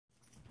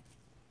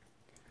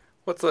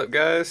What's up,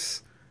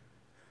 guys?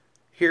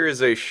 Here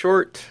is a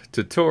short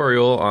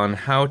tutorial on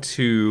how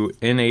to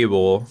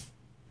enable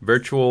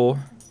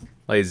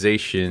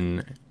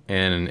virtualization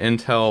in an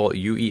Intel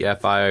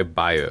UEFI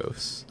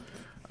BIOS.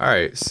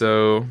 Alright,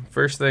 so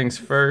first things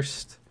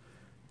first,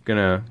 I'm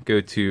gonna go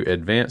to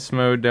advanced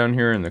mode down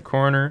here in the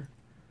corner.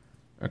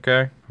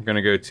 Okay, I'm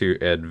gonna go to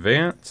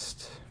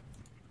advanced.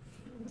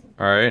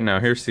 Alright, now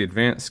here's the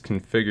advanced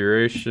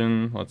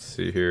configuration. Let's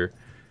see here.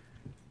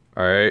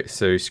 Alright,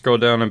 so you scroll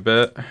down a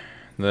bit,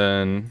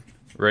 then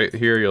right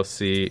here you'll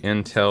see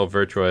Intel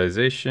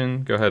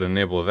Virtualization. Go ahead and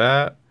enable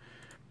that.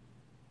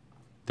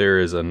 There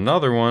is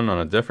another one on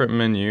a different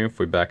menu. If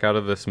we back out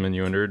of this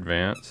menu under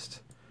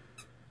Advanced,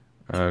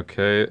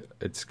 okay,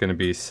 it's going to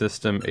be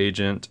System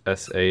Agent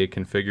SA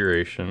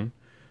Configuration.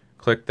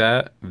 Click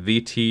that,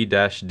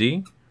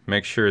 VT-D.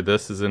 Make sure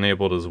this is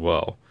enabled as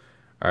well.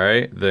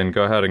 Alright, then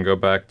go ahead and go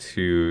back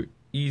to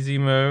Easy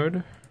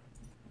Mode.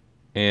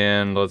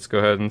 And let's go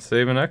ahead and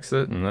save and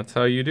exit, and that's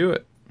how you do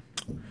it.